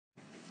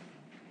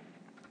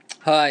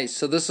Hi,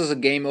 so this is a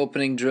game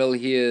opening drill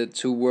here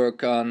to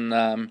work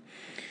on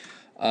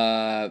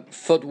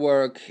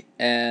footwork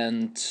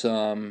and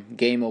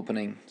game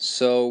opening.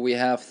 So we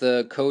have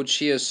the coach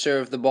here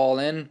serve the ball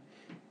in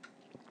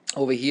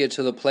over here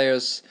to the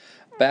player's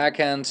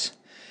backhand.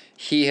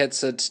 He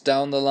hits it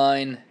down the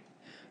line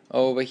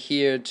over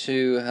here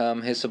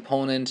to his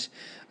opponent.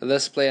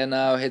 This player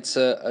now hits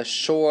a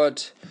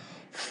short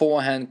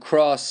forehand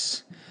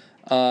cross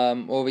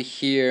over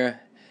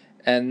here,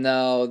 and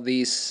now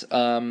these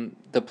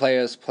the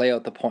players play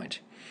out the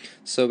point.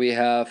 So we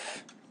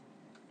have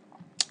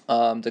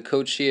the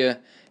coach here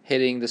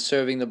hitting the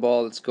serving the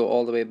ball. Let's go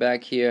all the way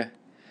back here.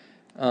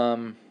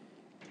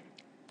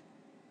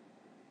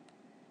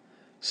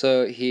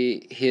 So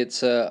he hits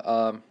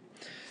to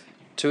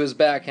his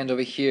backhand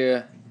over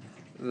here.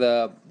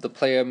 The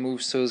player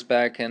moves to his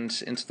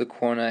backhand into the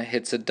corner,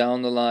 hits it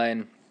down the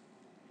line.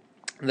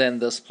 Then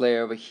this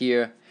player over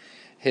here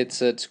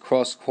hits it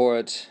cross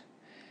court,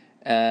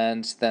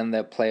 and then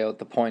they play out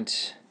the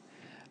point.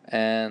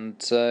 And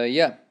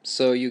yeah,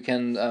 so you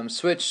can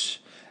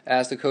switch,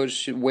 ask the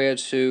coach where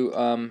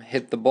to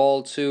hit the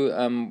ball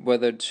to,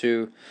 whether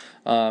to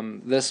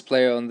this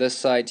player on this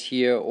side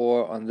here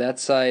or on that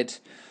side.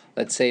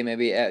 Let's say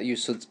maybe you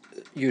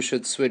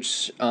should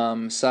switch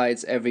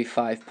sides every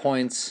 5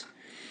 points.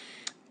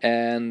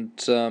 And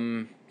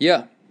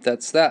yeah,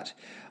 that's that.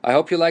 I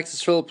hope you like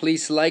this drill.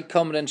 Please like,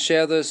 comment, and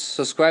share this.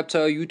 Subscribe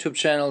to our YouTube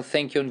channel.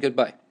 Thank you and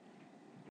goodbye.